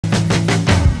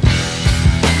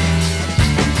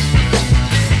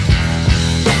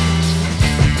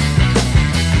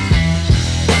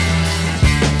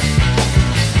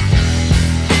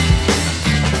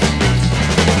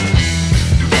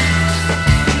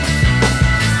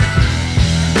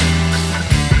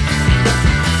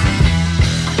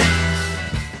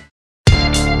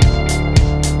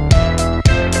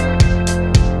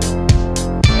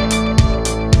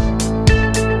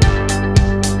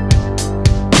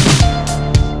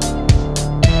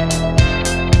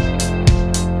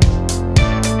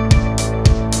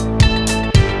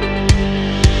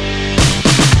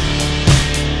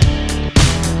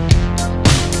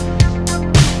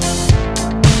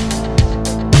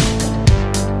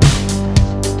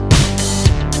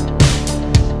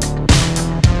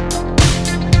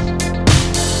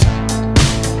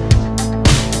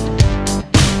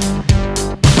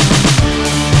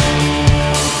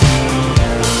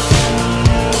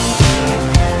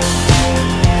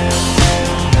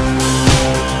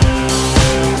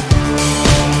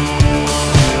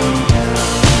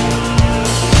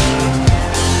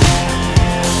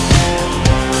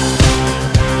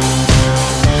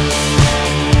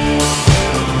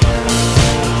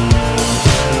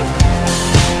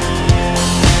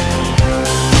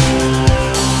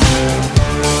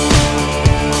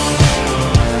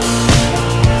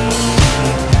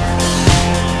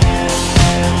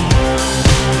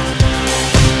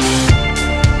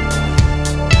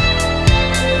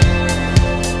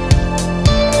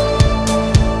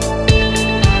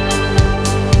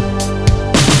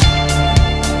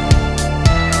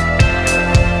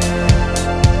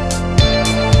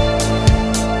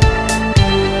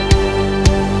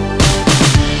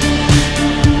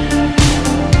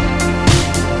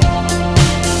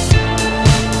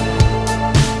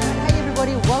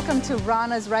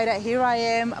Radar. Here I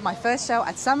am, my first show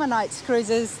at Somernites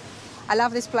Cruises. I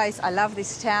love this place, I love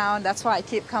this town. That's why I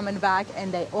keep coming back,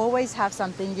 and they always have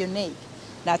something unique.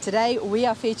 Now today we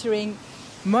are featuring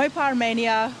Mopar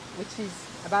Mania, which is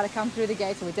about to come through the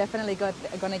gate, so we're definitely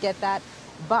going to get that.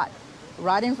 But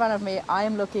right in front of me, I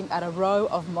am looking at a row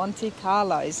of Monte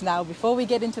Carlos. Now, before we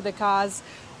get into the cars,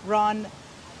 Ron,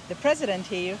 the president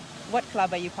here, what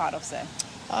club are you part of, sir?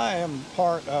 I am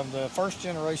part of the first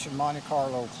generation Monte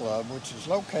Carlo Club, which is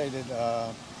located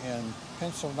in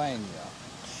Pennsylvania.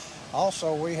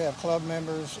 Also, we have club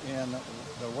members in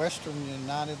the western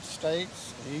United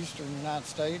States, the eastern United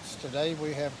States. Today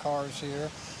we have cars here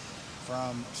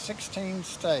from 16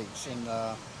 states in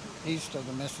the east of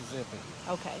the Mississippi.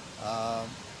 Okay.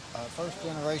 First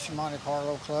generation Monte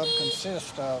Carlo Club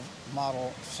consists of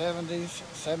model 70s,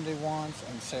 71s,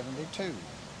 and 72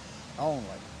 only.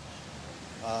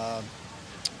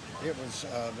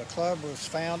 The club was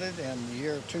founded in the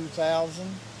year 2000.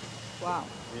 Wow.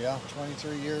 Yeah,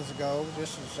 23 years ago.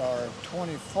 This is our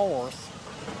 24th,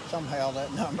 somehow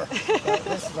that number, but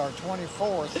this is our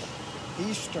 24th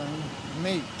Eastern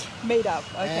meet up,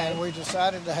 okay. And we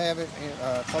decided to have it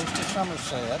close to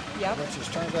Somerset, yep, which has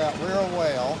turned out real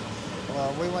well.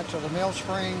 We went to the Mill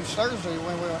Springs Thursday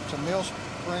when we went to Mill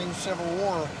Springs Civil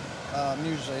War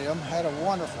Museum, had a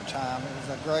wonderful time. It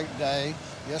was a great day.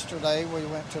 Yesterday we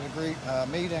went to the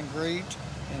meet and greet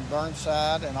in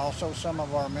Burnside, and also some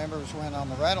of our members went on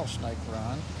the rattlesnake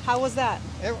run. How was that?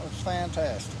 It was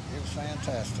fantastic. It was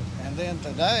fantastic. And then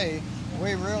today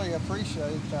we really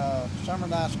appreciate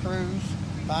Somernites Cruise,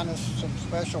 find us some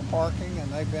special parking, and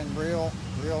they've been real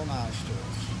nice to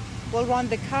us. Well, Ron,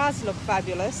 the cars look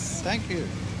fabulous. Thank you.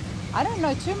 I don't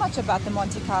know too much about the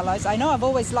Monte Carlos. I know I've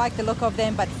always liked the look of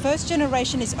them, but first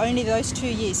generation is only those 2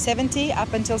 years, 70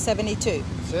 up until 72.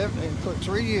 For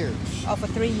 3 years. Oh, for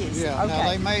 3 years. Yeah. Okay. Now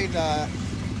they made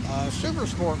Super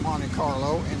Sport Monte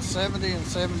Carlo in 70 and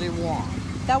 71.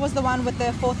 That was the one with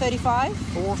the 435?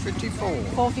 454.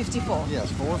 454. Yes,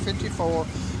 454.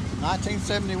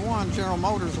 1971, General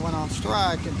Motors went on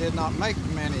strike and did not make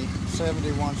many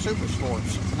 71 Super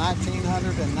Sports.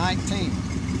 1919.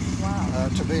 Wow.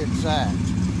 To be exact.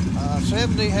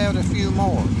 70 had a few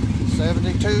more.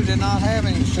 72 did not have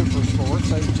any Super Sports.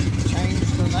 They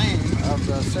changed the name of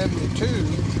the 72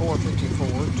 454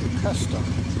 to Custom.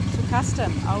 To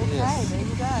Custom, okay, yes. There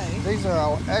you go. These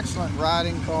are an excellent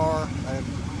riding car. They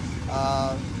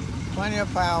have plenty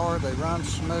of power, they run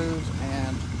smooth,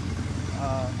 and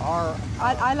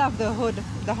I love the hood,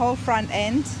 the whole front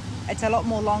end. It's a lot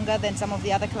more longer than some of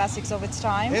the other classics of its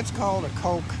time. It's called a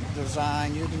Coke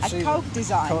design. You can see Coke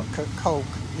design? Coke,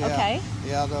 yeah. Okay.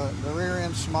 Yeah, the rear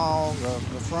end's small, the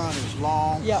front is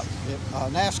long. Yep.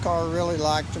 NASCAR really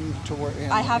liked them to where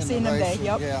I have seen them there,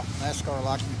 yep. Yeah, NASCAR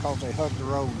liked them because they hug the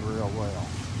road real well.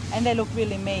 And they look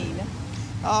really mean.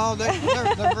 Oh,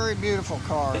 they're very beautiful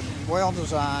cars, well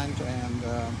designed, and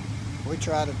we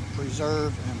try to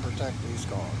preserve and protect these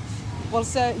cars. Well,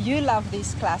 sir, you love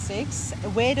these classics.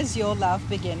 Where does your love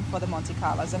begin for the Monte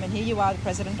Carlos? I mean, here you are, the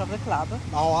president of the club.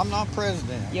 Oh, I'm not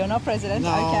president. You're not president?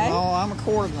 No, okay. No, I'm a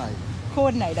coordinator.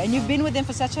 Coordinator, and you've been with them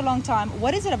for such a long time.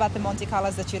 What is it about the Monte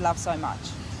Carlos that you love so much?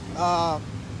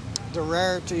 The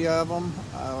rarity of them.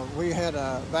 We had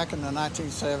back in the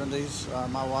 1970s,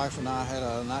 my wife and I had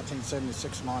a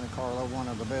 1976 Monte Carlo, one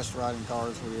of the best riding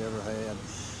cars we ever had.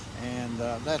 And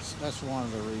that's one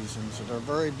of the reasons. They're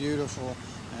very beautiful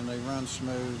and they run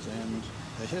smooth. And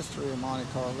the history of Monte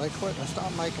Carlo, they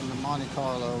stopped making the Monte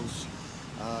Carlos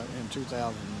in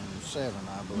 2007,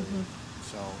 I believe. Mm-hmm.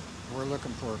 So we're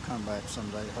looking for a comeback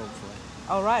someday, hopefully.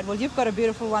 All right. Well, you've got a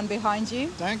beautiful one behind you.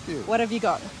 Thank you. What have you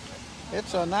got?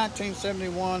 It's a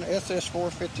 1971 SS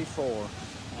 454.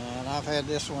 And I've had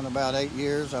this one about 8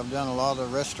 years. I've done a lot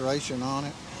of restoration on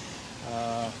it.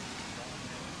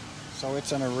 So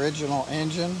it's an original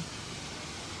engine.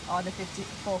 Oh, the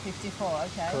 454,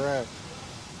 okay. Correct.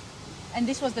 And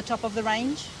this was the top of the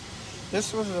range?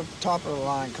 This was the top of the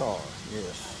line car,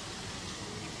 yes.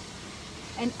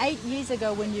 And 8 years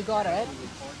ago when you got it,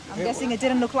 I'm guessing it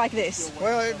didn't look like this.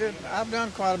 Well, it did. I've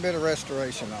done quite a bit of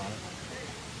restoration on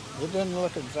it. It didn't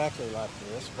look exactly like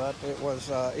this, but it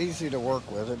was easy to work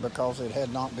with it because it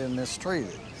had not been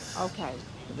mistreated. Okay.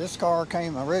 This car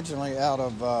came originally out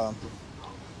of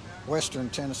Western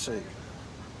Tennessee.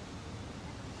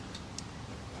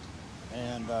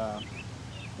 And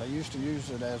they used to use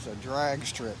it as a drag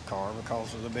strip car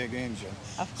because of the big engine.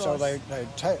 Of course. So they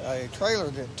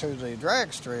trailered it to the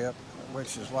drag strip,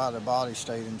 which is why the body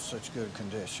stayed in such good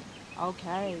condition.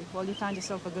 Okay. Well, you found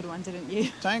yourself a good one, didn't you?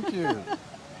 Thank you.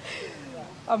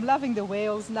 I'm loving the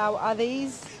wheels. Now, are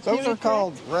these? Those are Cuda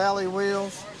called correct? rally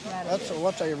wheels. Rally That's wheels.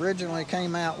 what they originally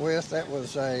came out with. That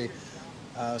was a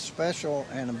special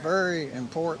and a very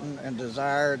important and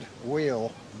desired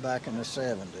wheel back in the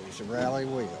 70s, a rally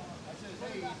wheel.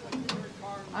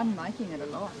 I'm liking it a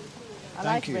lot. I Thank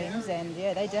like you. rims, and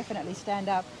yeah, they definitely stand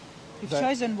up. You've That-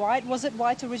 chosen white. Was it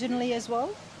white originally as well?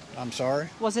 I'm sorry?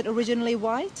 Was it originally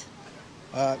white?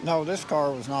 No, this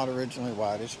car was not originally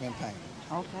white. It's been painted.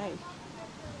 Okay.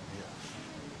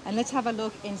 And let's have a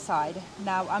look inside.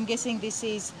 Now, I'm guessing this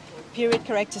is period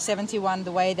correct to 71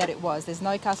 the way that it was. There's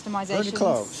no customizations? Pretty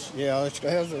close. Yeah, it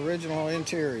has the original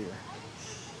interior.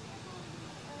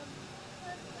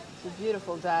 It's a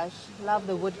beautiful dash. Love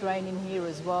the wood grain in here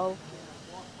as well.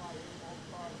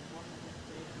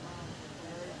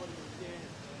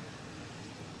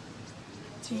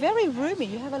 It's very roomy.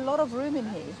 You have a lot of room in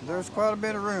here. There's quite a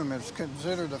bit of room. It's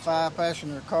considered a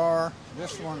 5-passenger car.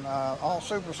 This one, all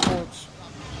Super Sports,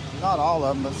 not all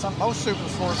of them, but most Super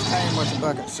Sports came with the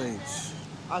bucket seats.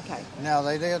 Okay. Now,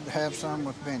 they did have some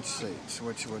with bench seats,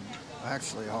 which would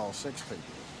actually haul 6 people.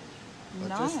 But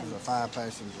Nice. this is a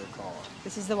 5-passenger car.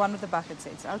 This is the one with the bucket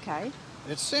seats. Okay.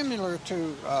 It's similar to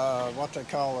what they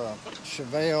call a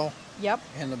Chevelle Yep.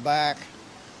 in the back.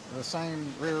 The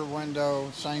same rear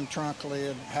window, same trunk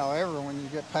lid. However, when you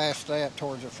get past that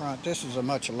towards the front, this is a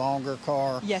much longer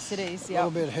car. Yes, it is. A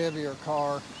little Yep. bit heavier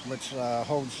car, which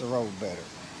holds the road better.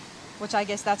 Which I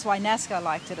guess that's why NASCAR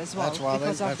liked it as well,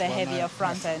 because of the heavier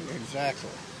front end. Exactly.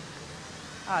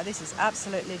 Ah, this is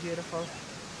absolutely beautiful.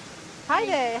 Hi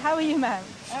there. How are you, ma'am?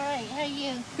 All right, how are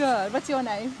you? Good. What's your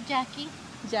name? Jackie.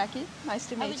 Jackie. Nice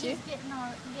to I meet was you. just getting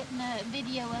a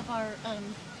video of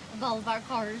all of our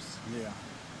cars. Yeah.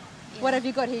 What have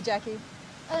you got here, Jackie?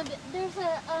 There's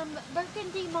a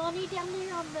burgundy Monte down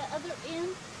there on the other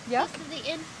end. Yep. Close to the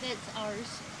end. That's ours.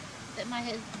 That's my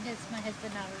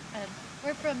husband and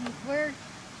I.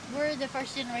 We're the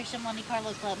first generation Monte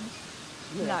Carlo club.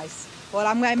 Yeah. Nice. Well,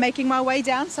 I'm making my way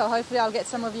down, so hopefully I'll get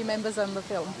some of you members on the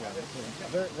film.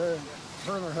 Yeah. Her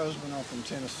and her husband are from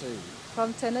Tennessee.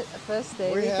 From first,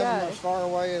 there We we have them go. as far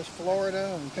away as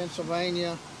Florida and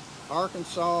Pennsylvania,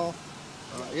 Arkansas,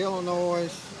 Illinois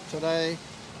today,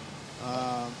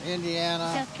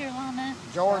 Indiana, South Carolina.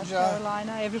 Georgia, South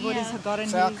Carolina. Everybody's Yeah. got a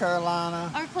South new.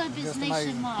 Carolina. Our club is Just amazing.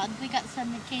 nationwide. We got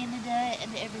some in Canada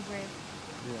and everywhere.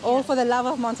 All for the love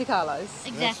of Monte Carlos.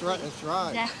 Exactly. That's right. That's right.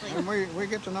 Exactly. And we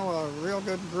get to know a real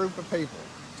good group of people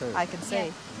too. I can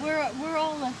see. Yeah. We're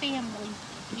all a family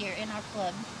here in our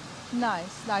club.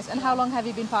 Nice, nice. And how long have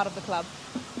you been part of the club?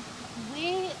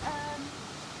 We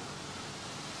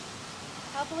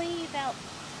probably about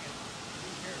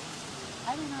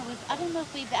I don't know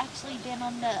if we've actually been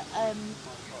on the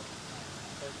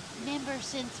member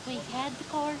since we had the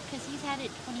car, because he's had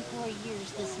it 24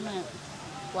 years this month.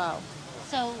 Wow.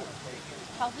 So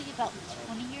probably about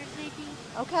 20 years maybe,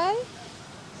 Okay.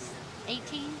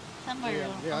 18, somewhere Yeah,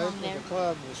 along it's there. the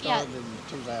club that started in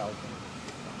 2000.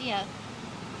 Yeah.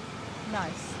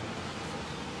 Nice.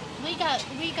 We got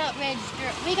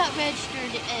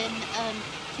registered in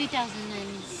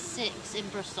 2006 in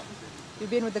Bristol. You've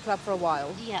been with the club for a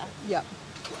while. Yeah. Yep.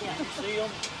 Yeah.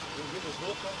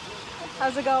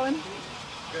 How's it going?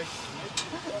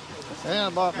 And I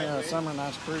bought me a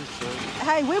Somernites Cruise shirt.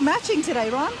 Hey, we're matching today,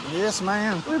 Ron. Yes,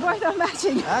 ma'am. We both are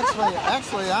matching.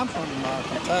 Actually, I'm from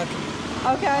Kentucky.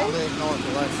 I Okay. live north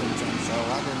of Lexington, so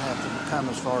I didn't have to come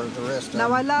as far as the rest of Now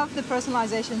them. I love the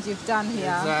personalizations you've done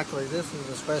here. Exactly. This is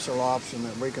a special option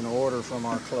that we can order from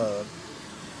our club.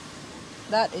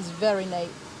 That is very neat.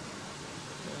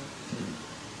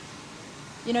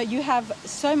 You know, you have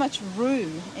so much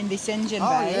room in this engine Oh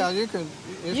bay. yeah, you could.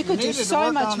 If You could do needed to so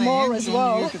work much on the more as engine,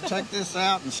 well. You could take this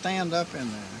out and stand up in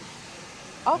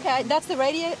there. Okay, that's the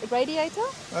radiator?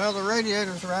 Well, the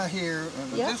radiator's right here,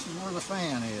 but Yeah. this is where the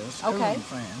fan is, Okay. cooling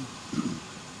fan.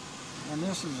 And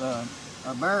this is a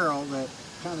barrel that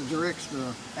kind of directs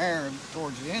the air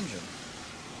towards the engine.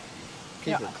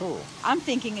 Keep Yeah. it cool. I'm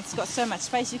thinking it's got so much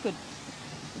space, you could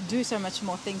do so much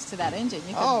more things to that engine.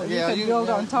 You could, Oh, you yeah, could you- build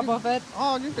yeah, on top you- of it.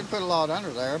 Oh, you could put a lot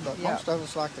under there, but Yeah. most of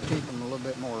us like to keep them a little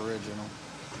bit more original.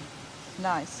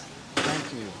 Nice.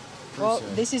 Thank you. Well,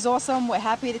 Appreciate it. this is awesome. We're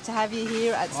happy to have you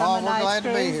here at Oh, we're Somernites glad to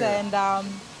be Cruise, here. and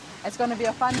it's going to be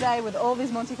a fun day with all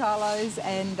these Monte Carlos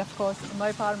and, of course,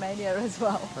 Mopar Mania as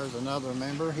well. There's another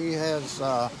member. He has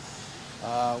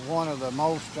one of the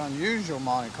most unusual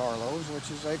Monte Carlos, which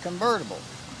is a convertible.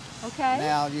 Okay.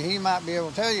 Now, he might be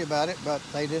able to tell you about it, but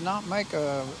they did not make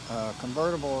a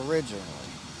convertible originally.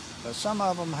 But some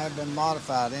of them have been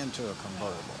modified into a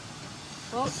convertible.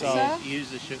 Well, So sir, use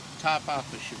the top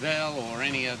off a Chevelle or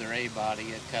any other A body,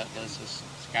 a Cutlass,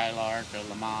 a Skylark, or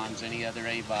Le Mans, any other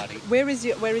A body. where is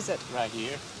it? Right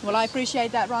here. Well, I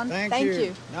appreciate that, Ron. Thank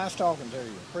you. Nice talking to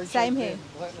you. Appreciate Same here.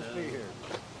 letting us be here.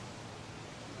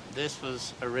 This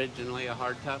was originally a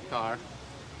hardtop car.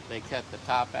 They cut the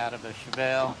top out of a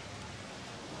Chevelle,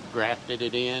 grafted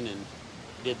it in, and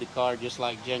did the car just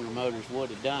like General Motors would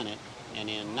have done it. And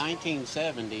in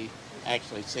 1970,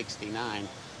 actually 69,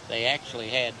 they actually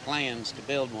had plans to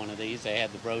build one of these. They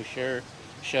had the brochure,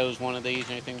 shows one of these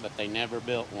and everything, but they never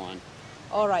built one.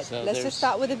 All right, So let's just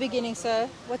start with the beginning, sir.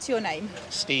 What's your name?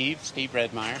 Steve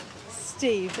Redmeyer,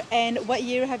 Steve. And what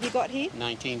year have you got here?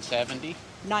 1970.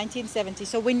 1970.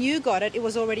 So when you got it, it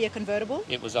was already a convertible?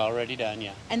 It was already done,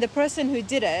 yeah. And the person who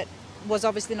did it was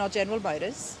obviously not General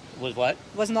Motors. Was what?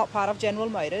 Was not part of General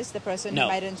Motors, the person No. who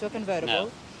made it into a convertible.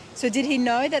 No. So did he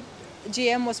know that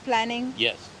GM was planning?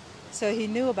 Yes. So he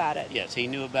knew about it? Yes, he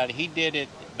knew about it. He did it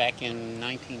back in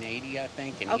 1980, I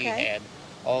think, and he Okay. had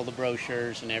all the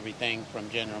brochures and everything from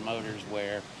General Motors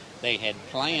where they had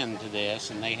planned this,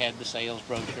 and they had the sales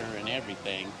brochure and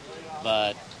everything,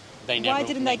 but they never... Why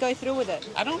didn't they go through with it?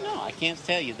 I don't know. I can't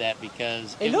tell you that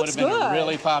because It it would looks have been good. a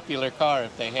really popular car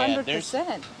if they had.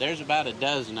 100%. There's about a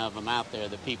dozen of them out there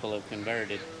that people have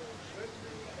converted.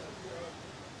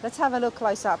 Let's have a look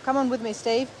close up. Come on with me,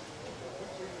 Steve.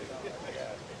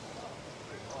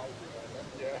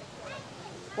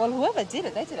 Well, whoever did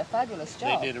it, they did a fabulous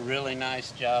job. They did a really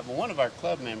nice job. One of our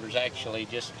club members actually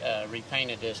just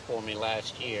repainted this for me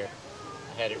last year.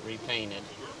 I had it repainted.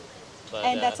 But,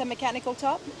 And that's a mechanical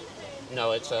top?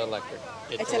 No, it's electric.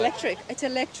 It's electric. It's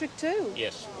electric too.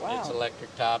 Yes, Wow. it's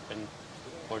electric top, and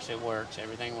of course it works.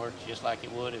 Everything works just like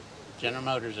it would if General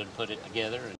Motors had put it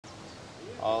together. And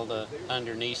all the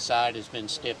underneath side has been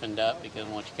stiffened up because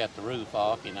once you cut the roof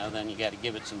off, you know, then you got to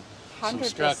give it some 100%.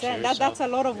 structure. That's a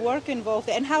lot of work involved.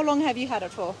 And how long have you had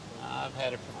it for? I've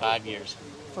had it for 5 years.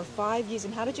 For 5 years.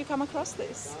 And how did you come across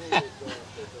this?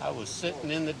 I was sitting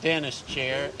in the dentist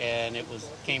chair, and it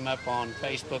came up on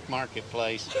Facebook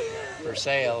Marketplace for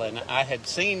sale, and I had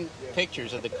seen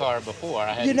pictures of the car before.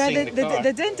 I hadn't You know, seen the car.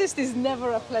 the dentist is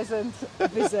never a pleasant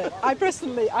visit. I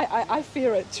personally, I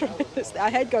fear it tremendously. I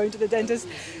hate going to the dentist.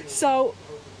 So,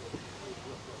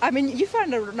 I mean, you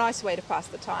found a nice way to pass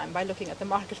the time by looking at the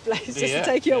marketplace, just to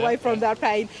take you away from that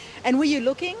pain. And were you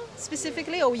looking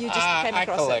specifically, or you just came I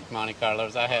across collect Monte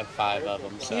Carlos. I have 5 of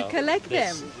them. So You collect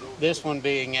them? This one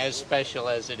being as special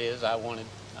as it is, I wanted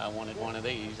one of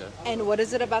these. And what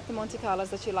is it about the Monte Carlos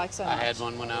that you like so much? I had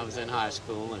one when I was in high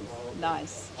school, and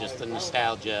Nice. just the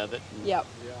nostalgia of it. And Yep.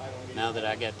 now that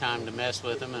I got time to mess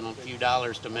with them and a few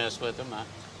dollars to mess with them,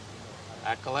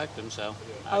 I collect them. So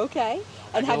Okay.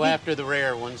 I And have go you, after the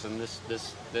rare ones, and this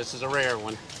is a rare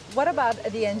one. what about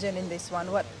the engine in this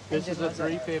one? What This engine is a was it?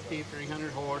 350,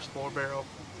 300 horse, 4-barrel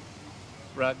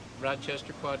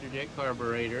Rochester quadrijet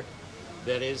carburetor.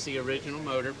 That is the original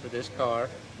motor for this car.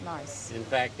 Nice. In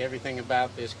fact, everything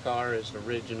about this car is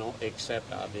original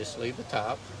except obviously the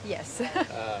top. Yes.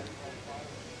 Uh,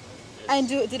 And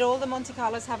did all the Monte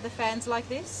Carlos have the fans like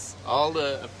this?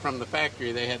 from the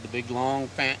factory, they had the big long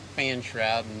fan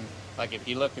shroud, and like if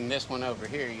you look in this one over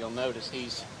here, you'll notice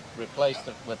he's replaced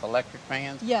it with electric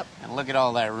fans. Yep. And look at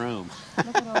all that room.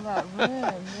 Look at all that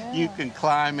room, yeah. You can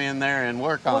climb in there and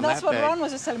work on Well, that that's what thing. Ron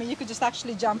was just telling me. You could just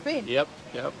actually jump in. Yep.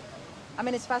 I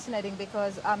mean, it's fascinating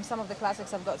because some of the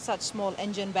classics have got such small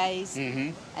engine bays,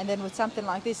 Mm-hmm. and then with something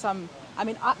like this,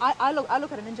 I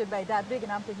look at an engine bay that big,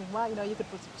 and I'm thinking, wow, you know, you could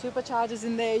put superchargers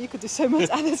in there. You could do so much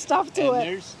other stuff to And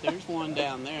it. there's one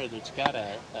down there that's got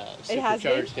a It has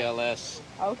supercharged LS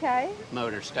Okay.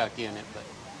 motor stuck in it, but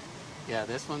yeah,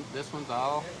 this one's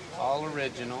all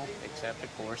original except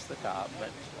of course the top. But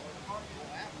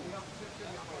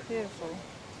Beautiful.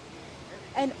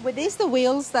 And were these the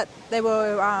wheels that they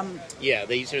were? yeah,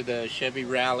 these are the Chevy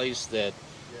Rallies that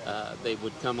they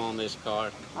would come on this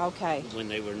car Okay. when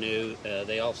they were new.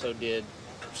 They also did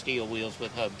steel wheels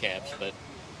with hubcaps, but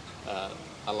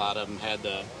a lot of them had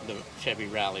the Chevy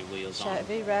Rally wheels on them.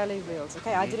 Chevy Rally wheels.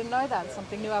 Okay, I didn't know that.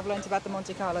 Something new I've learned about the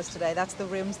Monte Carlos today. That's the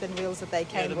rims and wheels that they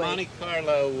Yeah, came the with. Monte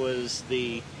Carlo was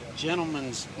the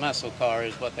gentleman's muscle car,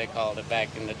 is what they called it back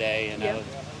in the day. You know, Yep.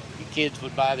 the kids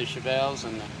would buy the Chevelles,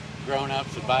 and the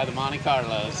grown-ups would buy the Monte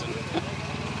Carlos. And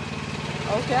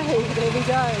Okay, there we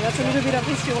go. That's a little bit of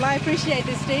history. Well, I appreciate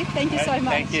this, Steve. Thank you so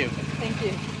much. Thank you. Thank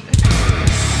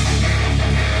you.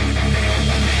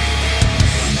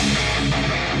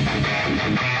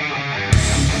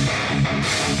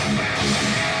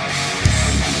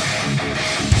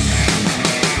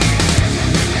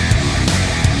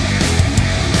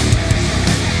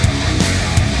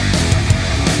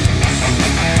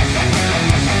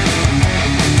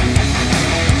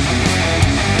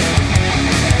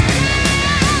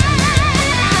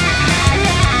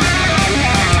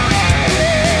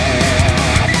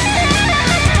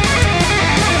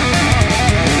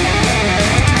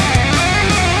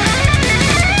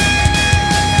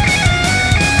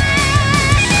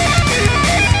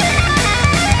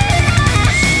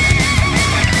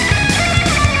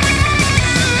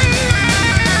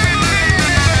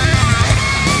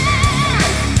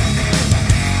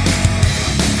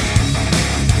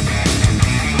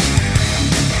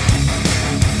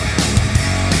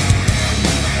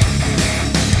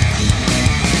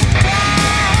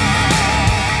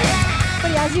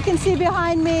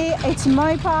 behind me, it's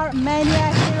Mopar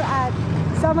Mania here at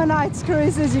Somernites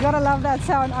Cruises. You gotta love that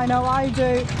sound, I know I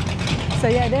do. So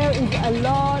yeah, there is a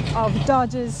lot of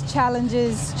Dodges,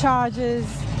 Challengers, Chargers,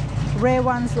 rare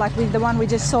ones like the one we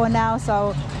just saw now.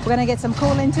 So we're gonna get some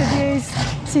cool interviews,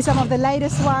 see some of the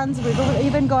latest ones. We've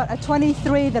even got a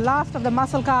 23, the last of the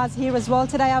muscle cars here as well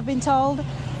today, I've been told.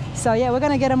 So yeah, we're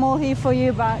gonna get them all here for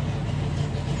you, but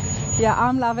yeah,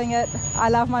 I'm loving it. I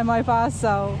love my Mopar,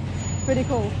 so pretty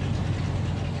cool.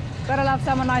 Gotta love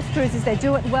Somernites Cruises, they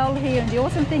do it well here, and the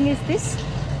awesome thing is this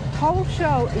whole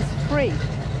show is free.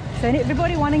 So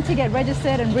everybody wanting to get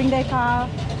registered and bring their car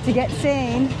to get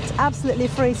seen, it's absolutely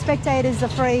free. Spectators are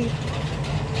free.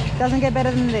 Doesn't get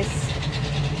better than this.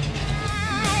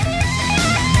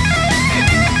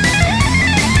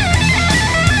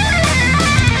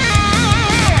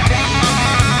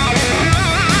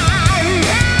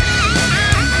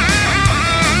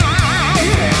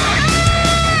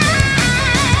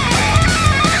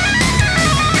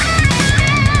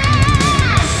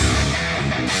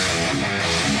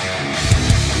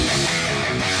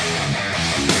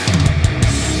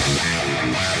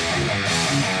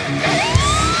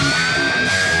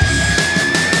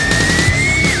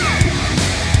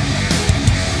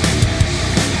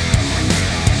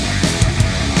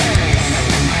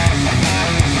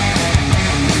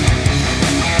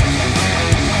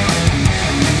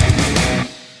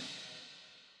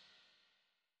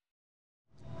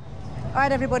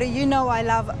 Alright everybody, you know I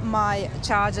love my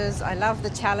Chargers, I love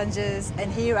the Challengers,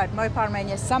 and here at Mopar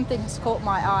Mania something has caught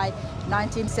my eye.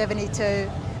 1972,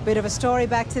 bit of a story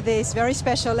back to this, very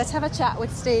special. Let's have a chat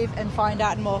with Steve and find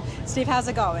out more. Steve, how's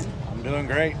it going? I'm doing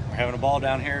great. We're having a ball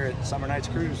down here at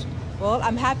Somernites Cruise. Well,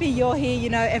 I'm happy you're here. You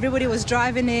know, everybody was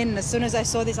driving in, and as soon as I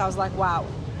saw this I was like, wow.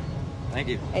 Thank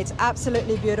you. It's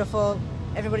absolutely beautiful.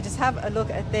 Everybody just have a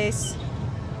look at this.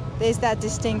 There's that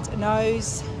distinct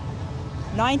nose.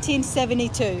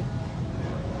 1972.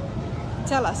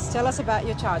 Tell us about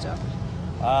your Charger.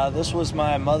 This was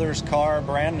my mother's car,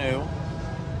 brand new.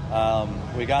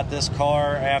 We got this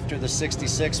car after the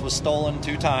 66 was stolen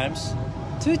 2 times.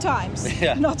 2 times?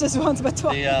 Yeah. Not just once, but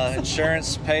twice. The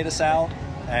insurance paid us out,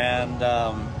 and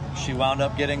she wound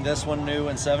up getting this one new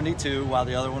in 72 while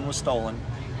the other one was stolen.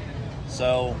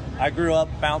 So I grew up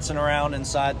bouncing around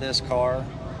inside this car.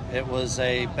 It was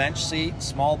a bench seat,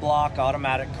 small block,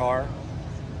 automatic car.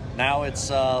 Now it's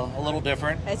a little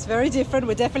different. It's very different.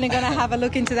 We're definitely going to have a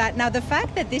look into that. Now, the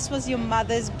fact that this was your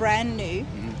mother's brand new,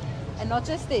 and not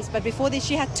just this, but before this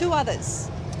she had 2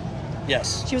 others.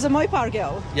 Yes. She was a Mopar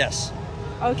girl. Yes.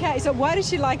 Okay, so why did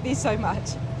she like these so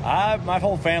much? My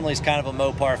whole family's kind of a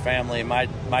Mopar family.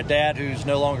 My dad, who's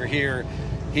no longer here,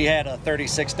 he had a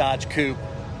 36 Dodge Coupe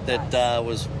that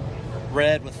was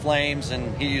red with flames,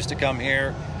 and he used to come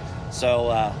here.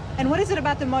 So. And what is it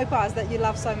about the Mopars that you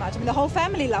love so much? I mean, the whole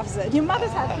family loves it. Your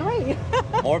mother's had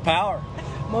 3. More power.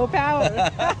 More power.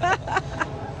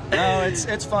 No,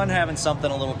 it's fun having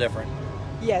something a little different.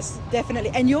 Yes,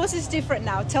 definitely. And yours is different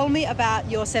now. Tell me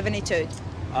about your 72.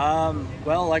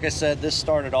 Well, like I said, this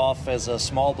started off as a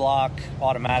small block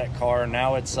automatic car.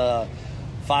 Now it's a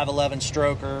 511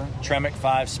 stroker, Tremec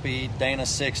 5-speed, Dana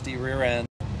 60 rear end.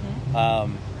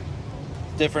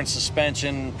 Different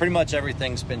suspension, pretty much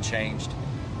everything's been changed.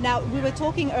 Now, we were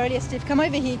talking earlier, Steve, come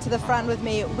over here to the front with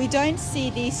me. We don't see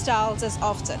these styles as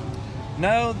often.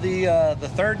 No, the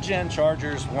 3rd gen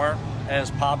Chargers weren't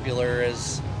as popular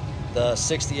as the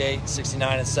 68,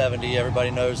 69, and 70.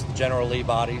 Everybody knows the General Lee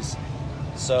bodies.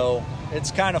 So it's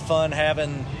kind of fun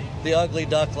having the ugly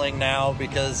duckling now,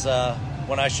 because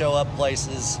when I show up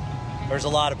places, there's a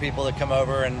lot of people that come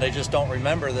over and they just don't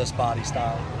remember this body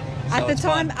style. So at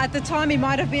the time, it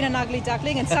might have been an ugly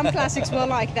duckling, and some classics were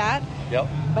like that. Yep.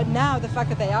 But now, the fact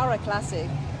that they are a classic,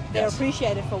 they're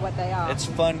appreciated for what they are. It's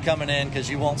fun coming in because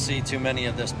you won't see too many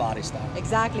of this body style.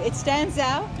 Exactly. It stands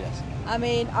out. Yes. I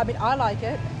mean, I like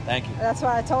it. Thank you. That's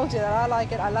why I told you that I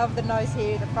like it. I love the nose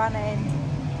here, the front end.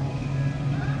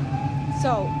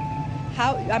 So,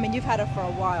 you've had it for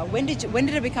a while. When did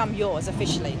it become yours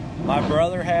officially? My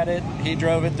brother had it. He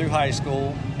drove it through high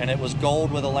school, and it was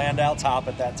gold with a Landau top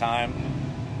at that time.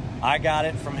 I got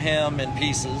it from him in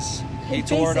pieces. He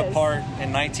tore it apart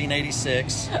in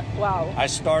 1986. Wow. I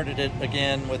started it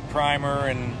again with primer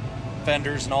and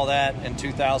fenders and all that in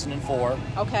 2004.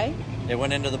 Okay. It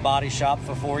went into the body shop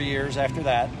for 4 years after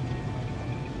that.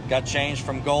 Got changed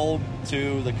from gold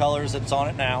to the colors that's on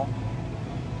it now.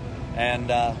 And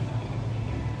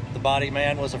the body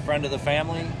man was a friend of the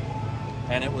family,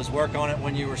 and it was work on it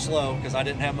when you were slow, because I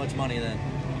didn't have much money then.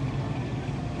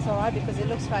 It's all right, because it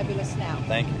looks fabulous now.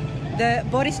 Thank you. The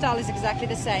body style is exactly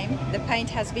the same. The paint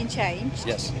has been changed.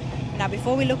 Yes. Now,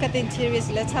 before we look at the interiors,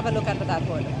 let's have a look under that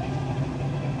hood.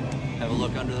 Have a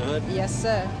look under the hood? Yes,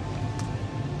 sir.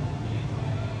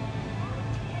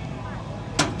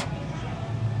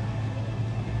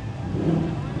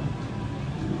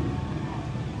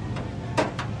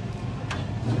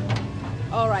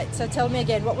 All right, so tell me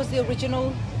again, what was the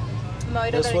original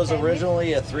motor? This was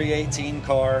originally a 318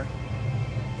 car,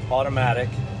 automatic.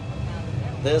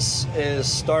 This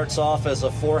starts off as a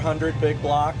 400 big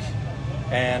block,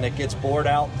 and it gets bored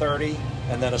out 30,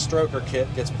 and then a stroker kit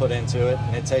gets put into it,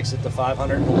 and it takes it to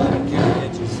 511 cubic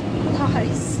inches.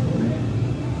 Nice.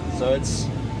 So it's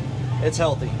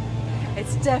healthy.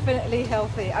 It's definitely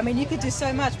healthy. I mean, you could do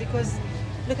so much because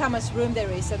look how much room there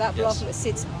is. So that block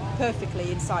sits perfectly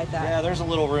inside that. Yeah, there's a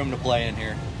little room to play in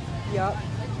here. Yep.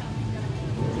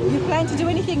 You plan to do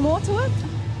anything more to it?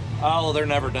 Oh, they're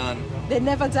never done. They're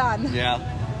never done. Yeah.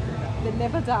 They're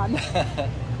never done.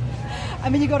 I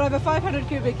mean, you got over 500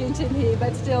 cubic inch in here,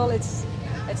 but still it's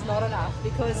not enough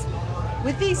because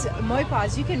with these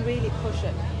Mopars, you can really push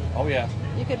it. Oh yeah.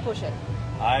 You can push it.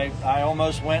 I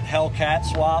almost went Hellcat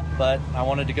swap, but I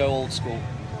wanted to go old school.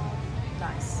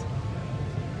 Nice.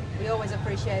 We always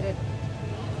appreciate it.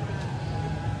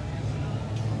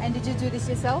 And did you do this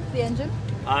yourself, the engine?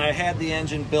 I had the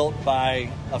engine built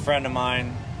by a friend of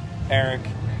mine, Eric,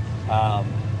 but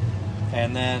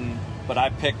I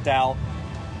picked out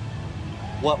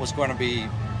what was going to be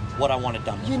what I wanted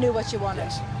done. You knew what you wanted.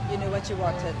 Yes. You knew what you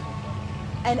wanted.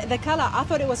 And the color, I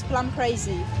thought it was plum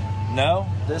crazy. No,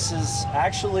 this is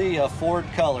actually a Ford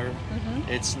color.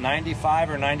 It's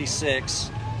 95 or 96,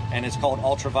 and it's called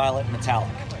ultraviolet metallic.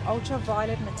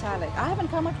 Ultraviolet metallic. I haven't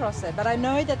come across it, but I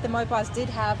know that the Mopars did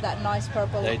have that nice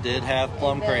purple. They did have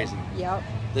plum crazy. Yep.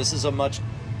 This is a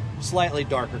slightly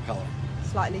darker color.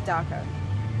 Slightly darker.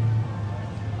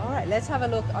 All right, let's have a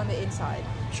look on the inside.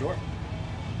 Sure.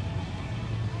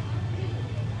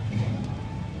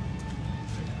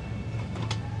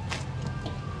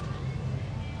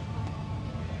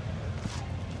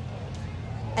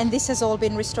 And this has all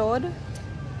been restored?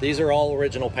 These are all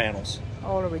original panels.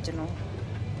 All original.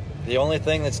 The only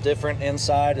thing that's different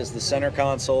inside is the center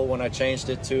console when I changed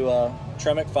it to a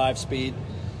Tremec 5-speed.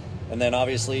 And then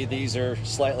obviously these are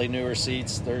slightly newer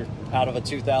seats. They're out of a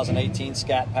 2018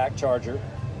 Scat Pack Charger.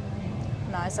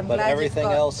 Nice, I'm but glad everything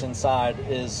else inside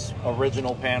is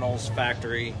original panels,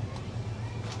 factory,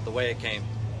 the way it came.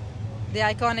 The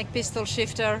iconic pistol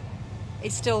shifter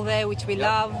is still there, which we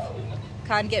love.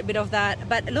 Can't get rid of that.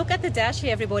 But look at the dash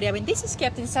here, everybody. I mean, this is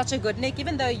kept in such a good nick,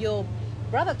 even though your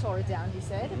brother tore it down, you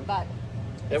said, but...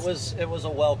 It was a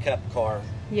well-kept car.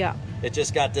 Yeah. It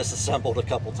just got disassembled a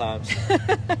couple times.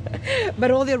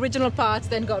 But all the original parts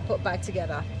then got put back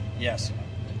together. Yes.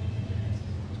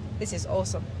 This is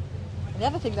awesome. The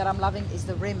other thing that I'm loving is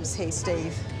the rims here,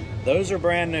 Steve. Those are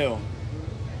brand new.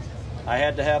 I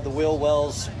had to have the wheel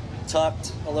wells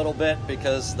tucked a little bit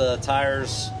because the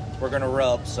tires were going to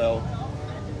rub, so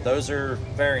those are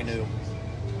very new.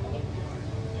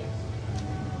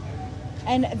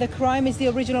 And the chrome is the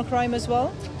original chrome as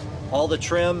well? All the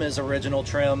trim is original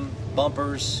trim,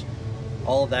 bumpers,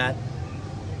 all of that.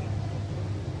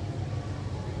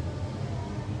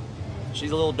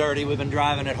 She's a little dirty. We've been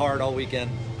driving it hard all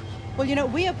weekend. Well, you know,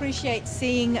 we appreciate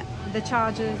seeing the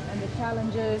Chargers and the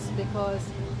Challengers because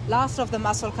last of the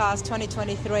muscle cars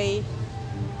 2023.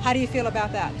 How do you feel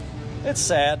about that? It's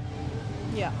sad.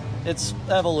 Yeah. It's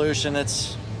evolution.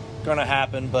 It's going to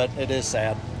happen, but it is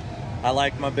sad. I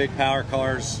like my big power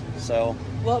cars, so...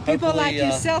 Well, people like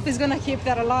yourself is going to keep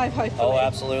that alive, hopefully. Oh,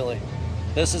 absolutely.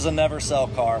 This is a never sell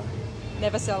car.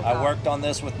 Never sell car. I worked on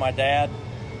this with my dad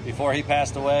before he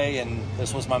passed away, and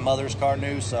this was my mother's car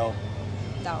new, so...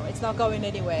 No, it's not going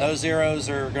anywhere. No zeros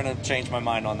are going to change my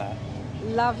mind on that.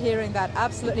 Love hearing that.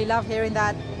 Absolutely love hearing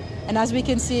that. And as we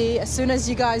can see, as soon as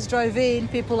you guys drove in,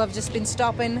 people have just been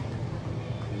stopping.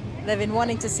 They've been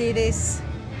wanting to see this.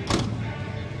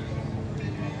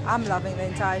 I'm loving the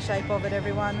entire shape of it,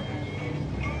 everyone.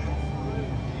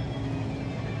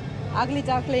 Ugly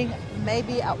duckling,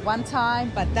 maybe at one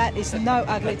time, but that is no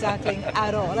ugly duckling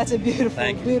at all. That's a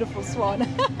beautiful, beautiful swan.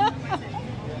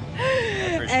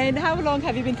 And how long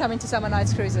have you been coming to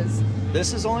Somernites Cruises?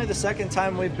 This is only the second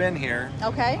time we've been here.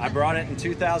 Okay. I brought it in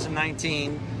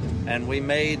 2019, and we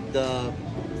made the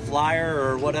flyer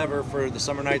or whatever for the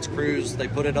Somernites Cruise. They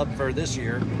put it up for this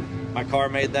year. My car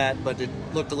made that, but it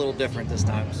looked a little different this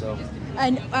time. So.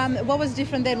 And what was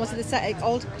different then? Was it the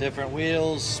old? Different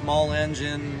wheels, small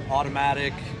engine,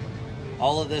 automatic.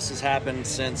 All of this has happened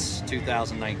since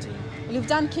 2019. You've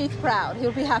done Keith proud.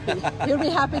 He'll be happy. He'll be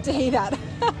happy to hear that.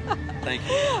 Thank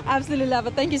you. Absolutely love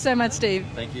it. Thank you so much, Steve.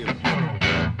 Thank you.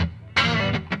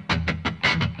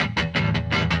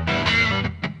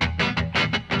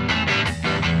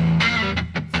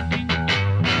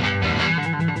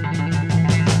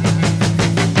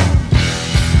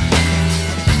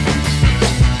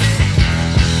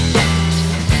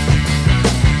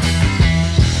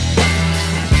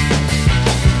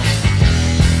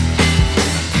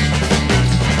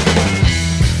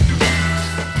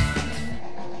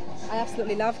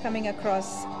 love coming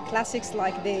across classics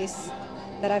like this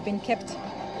that have been kept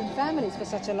in families for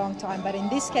such a long time. But in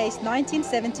this case,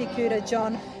 1970 Cuda.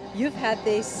 John, you've had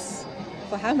this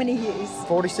for how many years?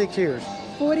 46 years.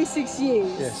 46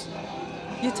 years. Yes.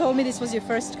 You told me this was your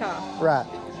first car. Right.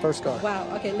 First car. Wow.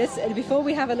 Okay, let's, before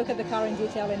we have a look at the car in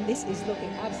detail, and this is looking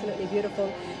absolutely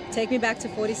beautiful, take me back to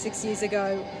 46 years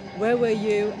ago. Where were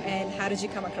you and how did you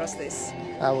come across this?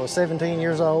 I was 17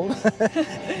 years old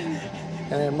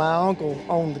and my uncle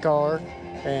owned the car,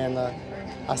 and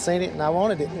I seen it and I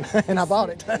wanted it and I bought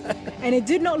it. And it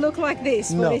did not look like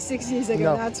this 46 years ago,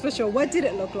 No. that's for sure. What did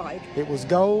it look like? It was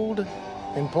gold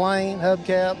and plain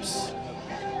hubcaps.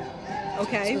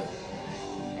 Okay.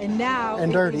 And now...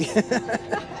 And it dirty. is-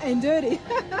 and dirty.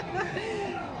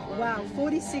 Wow,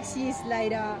 46 years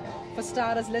later. For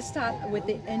starters, let's start with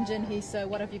the engine here. So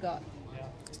what have you got?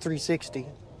 It's 360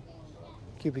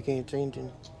 cubic inch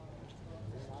engine.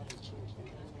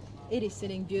 It is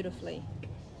sitting beautifully.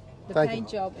 The Thank paint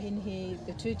job in here,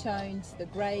 the two tones, the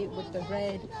grey with the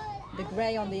red, the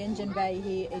grey on the engine bay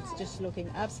here, it's just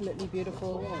looking absolutely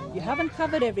beautiful. You haven't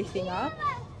covered everything up,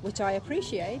 which I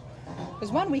appreciate,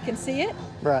 because one, we can see it,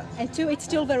 Right. and two, it's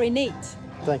still very neat.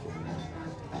 Thank you.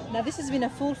 Now this has been a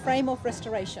full frame of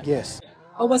restoration. Yes.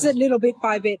 Or was it little bit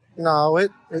by bit? No,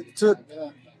 it took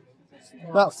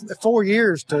about 4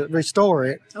 years to restore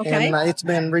it. Okay. And it's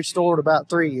been restored about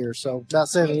 3 years, so about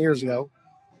 7 years ago.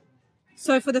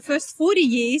 So for the first 40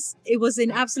 years, it was in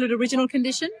absolute original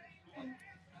condition?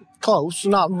 Close,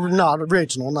 not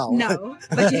original, no. No,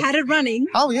 but you had it running.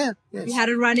 Oh yeah, yes. You had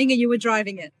it running and you were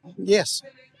driving it. Yes.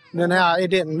 Now it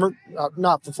didn't,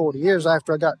 not for 40 years.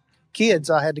 After I got kids,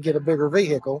 I had to get a bigger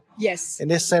vehicle, Yes.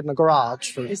 and this sat in the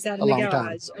garage for Is that a in the long time.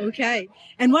 garage? Okay.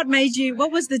 And what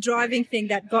was the driving thing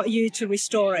that got you to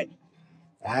restore it?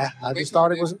 I just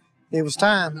thought it was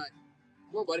time.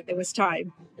 It was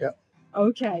time. Yep.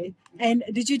 Okay. And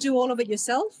did you do all of it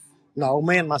yourself? No,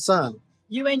 me and my son.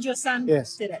 You and your son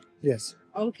Yes. did it? Yes.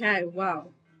 Okay,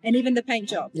 wow. And even the paint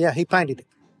job? Yeah, he painted it.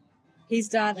 He's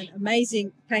done an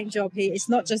amazing paint job here. It's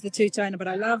not just the two-toner, but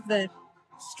I love the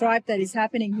stripe that is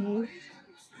happening here.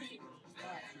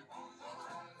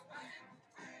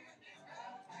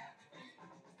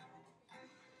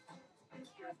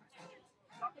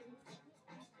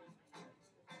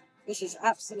 This is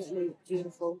absolutely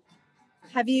beautiful.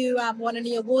 Have you won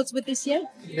any awards with this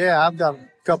yet? Yeah, I've got a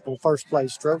couple first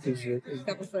place trophies here.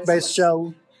 Couple first Best place.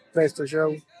 show, best of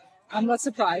show. I'm not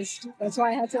surprised. That's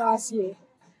why I had to ask you.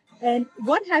 And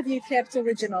what have you kept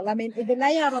original? I mean, the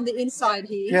layout on the inside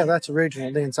here. Yeah, that's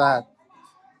original. The inside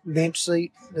bench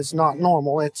seat. It's not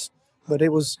normal. But it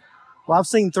was. Well, I've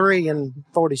seen 3 in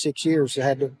 46 years. I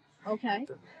had to. Okay.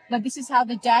 But this is how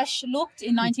the dash looked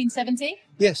in 1970?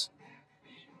 Yes.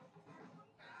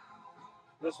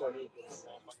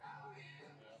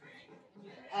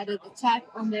 Added a tack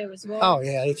on there as well. Oh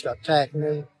yeah, it's got tack and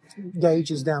then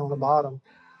gauges down on the bottom.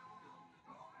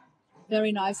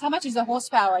 Very nice. How much is the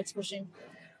horsepower it's pushing?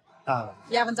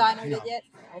 You haven't dynoed it yet?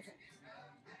 Okay.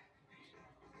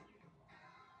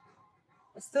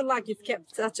 I still like you've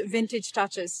kept such vintage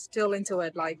touches still into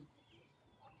it. Like,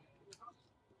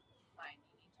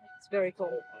 it's very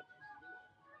cool.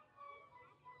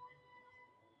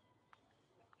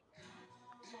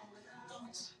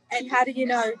 And how do you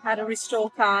know how to restore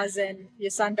cars? And your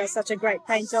son does such a great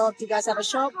paint job. Do you guys have a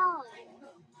shop?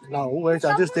 No, I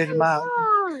just did it in my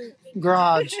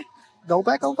garage. Go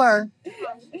back over there.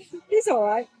 He's all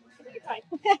right.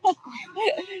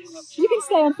 You can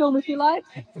stay on film if you like.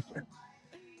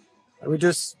 I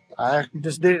just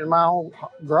did it in my own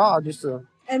garage.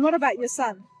 And what about your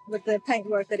son with the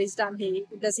paintwork that he's done here?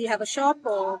 Does he have a shop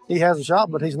or? He has a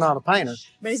shop, but he's not a painter.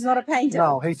 But he's not a painter.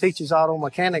 No, he teaches auto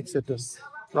mechanics at the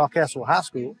Rochester High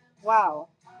School. Wow.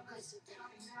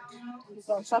 He's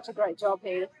done such a great job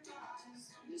here.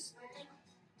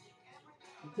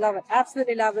 Love it.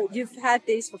 Absolutely love it. You've had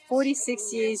this for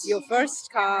 46 years, your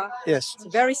first car. Yes.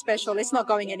 It's very special. It's not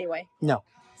going anywhere. No.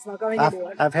 It's not going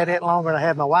anywhere. I've had it longer than I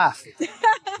had my wife.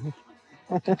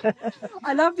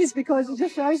 I love this because it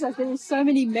just shows us there is so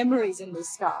many memories in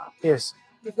this car. Yes.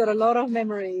 You've got a lot of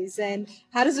memories. And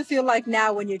how does it feel like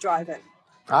now when you drive it?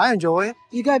 I enjoy it.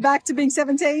 You go back to being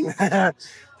 17?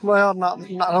 Well,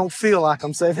 I don't feel like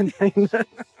I'm 17.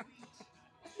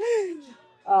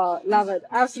 Oh, love it.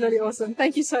 Absolutely awesome.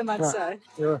 Thank you so much, sir.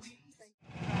 Sure.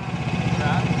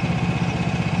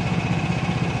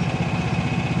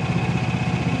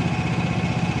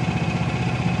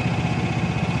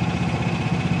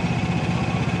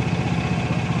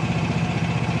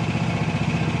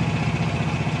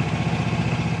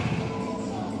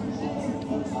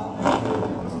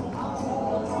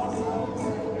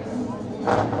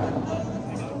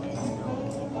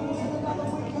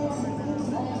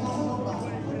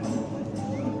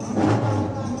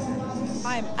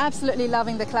 I'm absolutely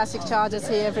loving the classic Chargers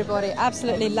here, everybody.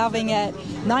 Absolutely loving it.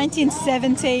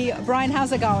 1970. Brian,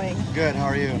 how's it going? Good, how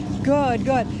are you? Good,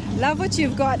 good. Love what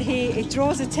you've got here. It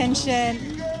draws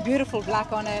attention. Beautiful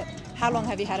black on it. How long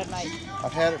have you had it, mate?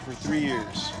 I've had it for 3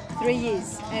 years. 3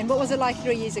 years. And what was it like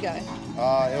 3 years ago?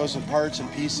 It was in parts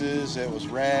and pieces. It was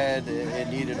red. It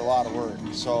needed a lot of work.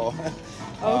 So,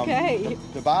 okay.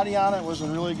 The body on it was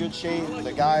in really good shape.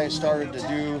 The guy started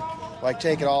to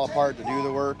take it all apart to do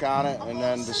the work on it, and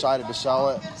then decided to sell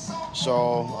it.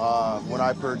 So when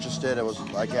I purchased it, it was,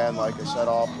 again, like I said,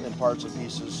 all in parts and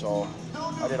pieces. So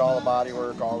I did all the body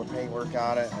work, all the paint work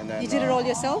on it, and then you did it all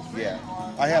yourself? Yeah,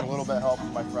 I had a little bit of help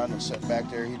from my friend that's sitting back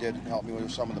there. He did help me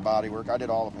with some of the body work. I did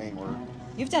all the paint work.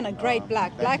 You've done a great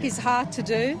black. Black is hard to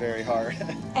do. Very hard.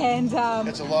 And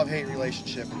it's a love-hate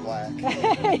relationship with black.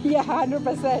 Yeah,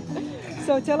 100%.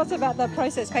 So tell us about the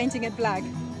process, painting it black.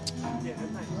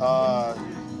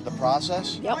 The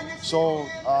process? Yep. So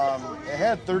it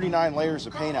had 39 layers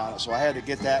of paint on it, so I had to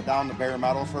get that down to bare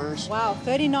metal first. Wow,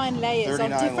 39 layers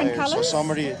 39 of different layers. colors? So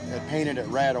somebody had painted it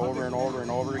red over and over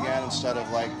and over again instead of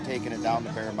taking it down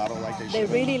to bare metal like they should.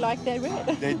 They really like their red.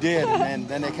 They did, and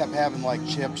then they kept having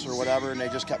chips or whatever, and they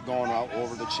just kept going out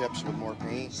over the chips with more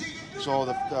paint. So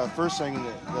the first thing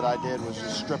that I did was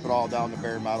just strip it all down to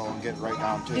bare metal and get right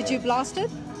down to it. Did you blast it?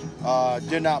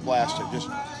 Did not blast it, just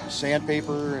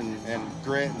sandpaper and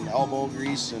grit and elbow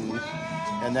grease and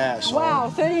that. So, wow,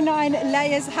 39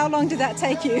 layers. How long did that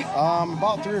take you?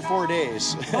 About 3 or 4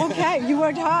 days. Okay, you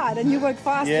worked hard and you worked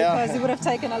fast, yeah. Because it would have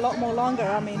taken a lot more longer.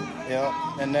 I mean.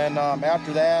 Yeah, and then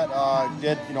after that,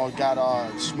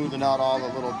 got smoothing out all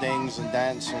the little dings and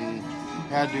dents, and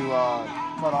had to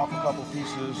cut off a couple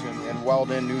pieces and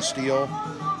weld in new steel.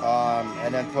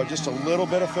 And then put just a little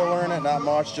bit of filler in it, not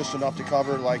much, just enough to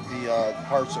cover the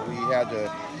parts that we had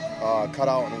to cut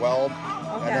out and weld.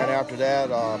 Okay. And then after that,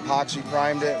 epoxy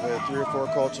primed it with 3 or 4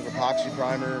 coats of epoxy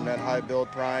primer, and then high build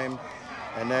prime,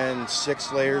 and then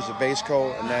 6 layers of base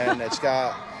coat, and then it's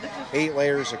got 8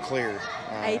 layers of clear.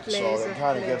 8 layers. So it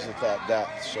kind of gives it that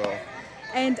depth. So.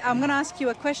 And I'm going to ask you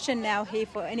a question now here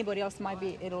for anybody else.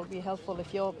 It'll be helpful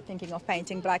if you're thinking of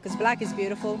painting black, because black is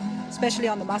beautiful, especially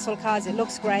on the muscle cars. It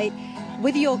looks great.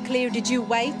 With your clear, did you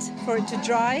wait for it to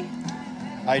dry?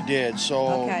 I did.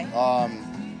 So okay.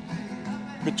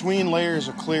 Between layers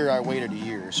of clear, I waited a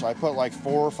year. So I put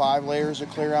 4 or 5 layers of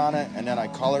clear on it, and then I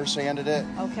color sanded it.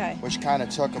 Okay. Which kind of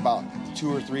took about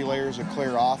 2 or 3 layers of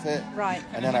clear off it. Right.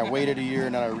 And then I waited a year,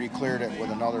 and then I re-cleared it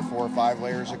with another 4 or 5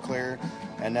 layers of clear.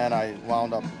 And then I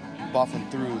wound up buffing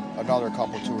through another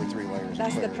couple, 2 or 3 layers.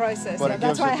 That's of clear. the process. But Yeah,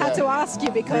 that's why I had to ask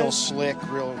you, because real slick,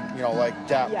 real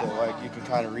depth. Yeah. That, you can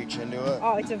kind of reach into it.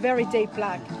 Oh, it's a very deep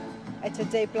black. It's a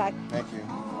deep black. Thank you.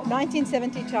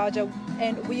 1970 Charger.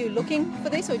 And were you looking for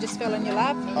this, or just fell in your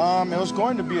lap? It was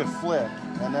going to be a flip,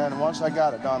 and then once I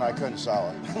got it done, I couldn't sell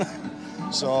it.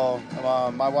 So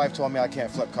my wife told me I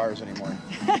can't flip cars anymore.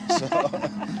 So.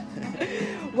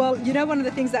 Well, one of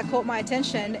the things that caught my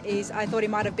attention is I thought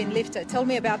it might have been lifted. Tell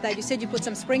me about that. You said you put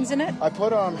some springs in it? I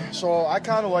put so I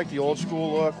kind of like the old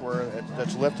school look where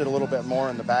it's lifted a little bit more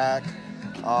in the back.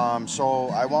 So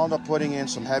I wound up putting in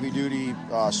some heavy duty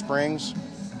springs,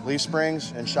 leaf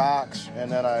springs and shocks,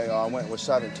 and then I went with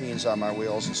 17s on my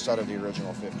wheels instead of the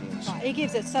original 15s. It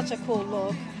gives it such a cool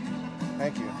look.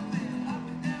 Thank you.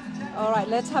 All right,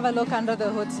 let's have a look under the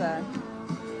hood, sir.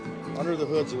 Under the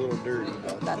hood's a little dirty.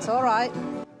 That's all right.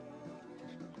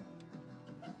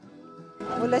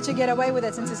 We'll let you get away with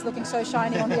it since it's looking so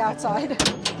shiny on the outside.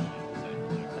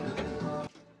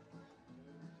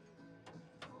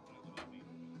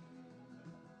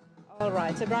 All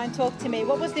right, so Brian, talk to me.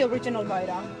 What was the original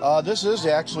motor? This is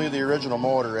actually the original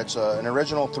motor. It's an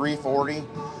original 340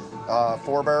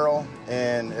 4-barrel,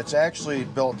 and it's actually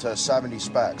built to 70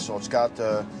 specs. So it's got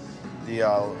the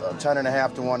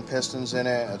 10.5 to 1 pistons in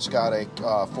it. It's got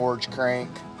a forged crank,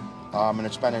 and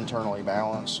it's been internally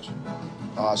balanced.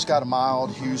 It's got a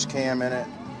mild Hughes cam in it,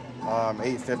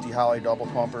 850 Holley double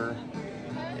pumper,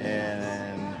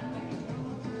 and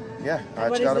yeah,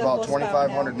 it's got about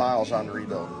 2,500 miles on the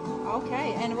rebuild.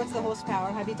 Okay, and what's the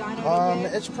horsepower? Have you dynoed it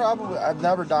yet? It's probably, I've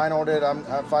never dynoed it.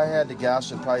 If I had to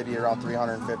guess, it'd probably be around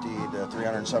 350 to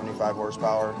 375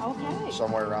 horsepower. Okay.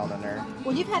 Somewhere around in there.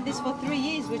 Well, you've had this for 3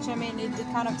 years, which, I mean, it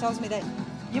kind of tells me that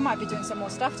you might be doing some more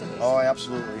stuff to this. Oh,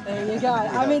 absolutely. There you go.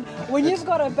 Yeah. I mean, when you've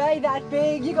got a bay that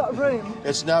big, you got room.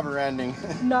 It's never ending.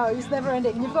 No, it's never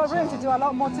ending. You've got room to do a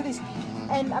lot more to this.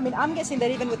 And, I mean, I'm guessing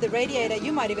that even with the radiator,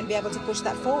 you might even be able to push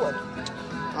that forward.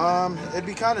 It'd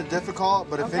be kind of difficult,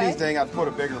 but if anything, I'd put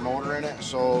a bigger motor in it.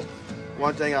 So,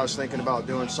 one thing I was thinking about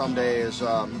doing someday is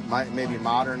maybe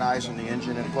modernizing the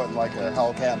engine and putting like a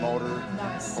Hellcat motor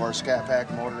or a Scat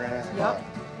Pack motor in it. Yep.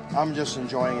 I'm just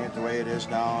enjoying it the way it is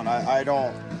now, and I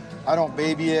don't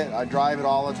baby it. I drive it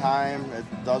all the time. It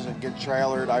doesn't get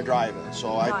trailered. I drive it.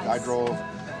 So I drove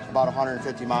about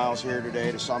 150 miles here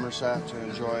today to Somerset to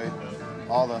enjoy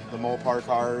all the Mopar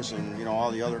cars and, you know,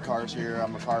 all the other cars here.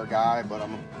 I'm a car guy, but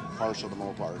I'm partial to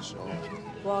Mopars. So.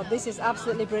 Well, this is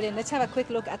absolutely brilliant. Let's have a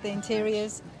quick look at the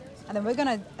interiors, and then we're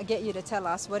going to get you to tell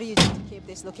us what do you do to keep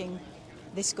this looking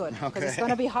this good, because it's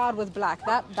going to be hard with black.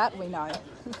 That we know.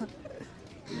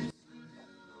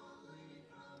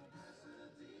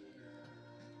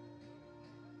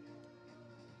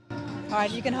 All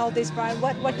right, you can hold this, Brian.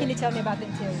 What can you tell me about the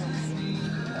interiors?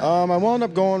 I wound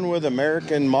up going with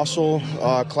American Muscle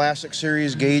Classic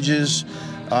Series gauges.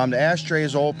 The ashtray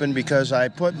is open because I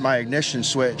put my ignition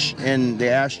switch in the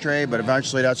ashtray, but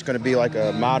eventually that's going to be like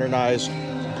a modernized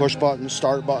push button,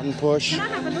 start button push. Can I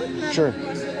have a look? Sure.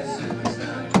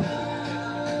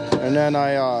 And then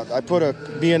I put a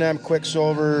B&M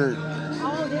Quicksilver.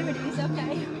 Oh, there it is.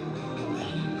 Okay.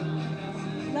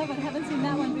 Love it. I haven't seen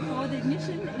that one before. The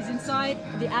ignition is inside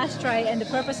the ashtray, and the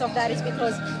purpose of that is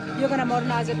because you're going to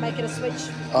modernize it, make it a switch.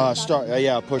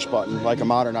 Yeah, push button, like a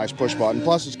modernized push button.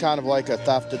 Plus, it's kind of like a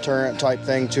theft deterrent type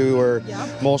thing too, where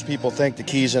most people think the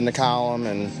key's in the column,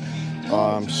 and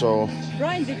so.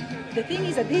 Brian, the thing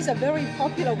is that these are very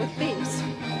popular with thieves.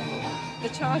 The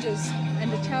Chargers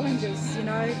and the Challengers, you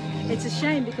know, it's a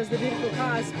shame because they're beautiful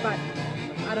cars, but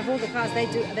out of all the cars, they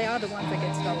are the ones that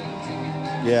get stolen.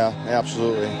 Yeah,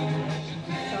 absolutely. So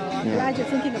I'm glad you're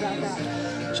thinking about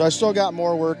that. So I still got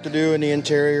more work to do in the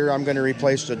interior. I'm going to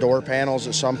replace the door panels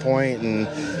at some point and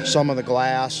some of the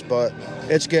glass, but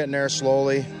it's getting there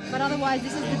slowly. But otherwise,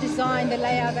 this is the design, the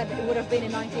layout that it would have been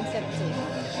in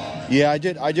 1970. Yeah,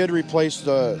 I did replace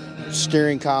the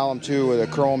steering column too with a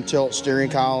chrome tilt steering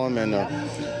column and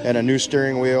a new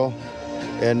steering wheel.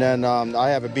 And then I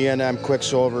have a B&M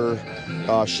Quicksilver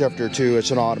shifter too.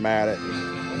 It's an automatic.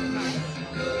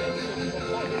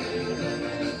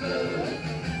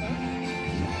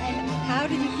 How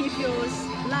did you keep yours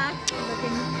black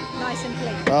looking nice and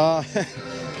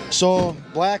clean? So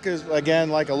black is, again,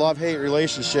 like a love-hate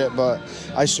relationship, but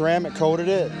I ceramic coated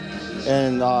it,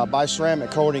 and by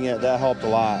ceramic coating it, that helped a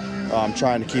lot.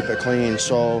 Trying to keep it clean.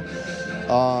 So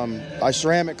I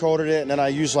ceramic coated it, and then I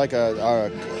used like a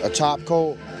top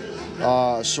coat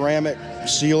ceramic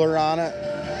sealer on it,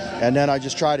 and then I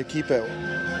just try to keep it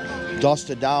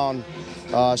dusted down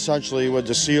essentially with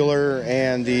the sealer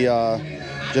and the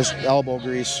just elbow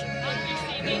grease.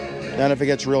 Then if it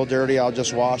gets real dirty, I'll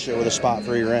just wash it with a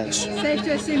spot-free rinse. Safe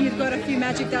to assume you've got a few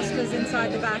magic dusters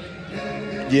inside the back.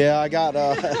 Yeah, I got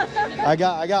I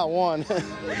got one. Is that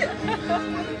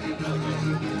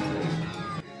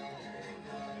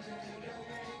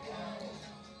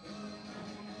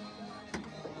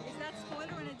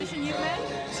spoiler an addition you've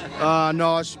made?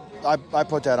 No, I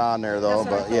put that on there though,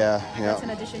 but yeah. That's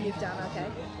an addition you've done. Okay.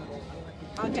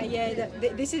 Okay, yeah.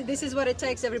 This is what it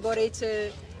takes, everybody,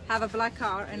 to have a black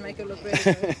car and make it look really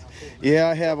good. Yeah,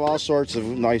 I have all sorts of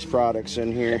nice products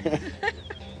in here.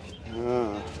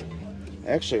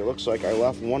 Actually, it looks like I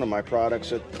left one of my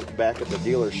products back at the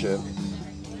dealership,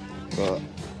 but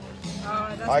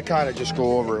I kind of just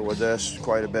go over it with this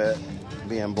quite a bit,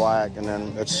 being black, and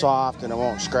then it's soft and it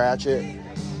won't scratch it.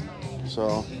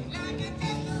 So,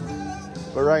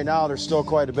 but right now there's still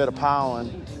quite a bit of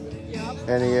pollen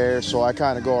in the air, so I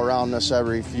kind of go around this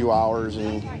every few hours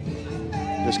and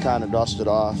just kind of dust it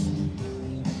off.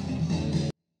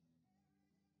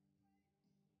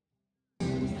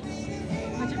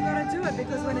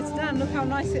 Because when it's done, look how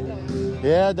nice it looks.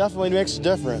 Yeah, it definitely makes a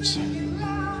difference. Love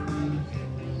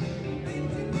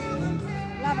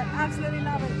it, absolutely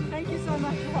love it. Thank you so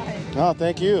much, Brian. Oh,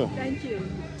 thank you. Thank you.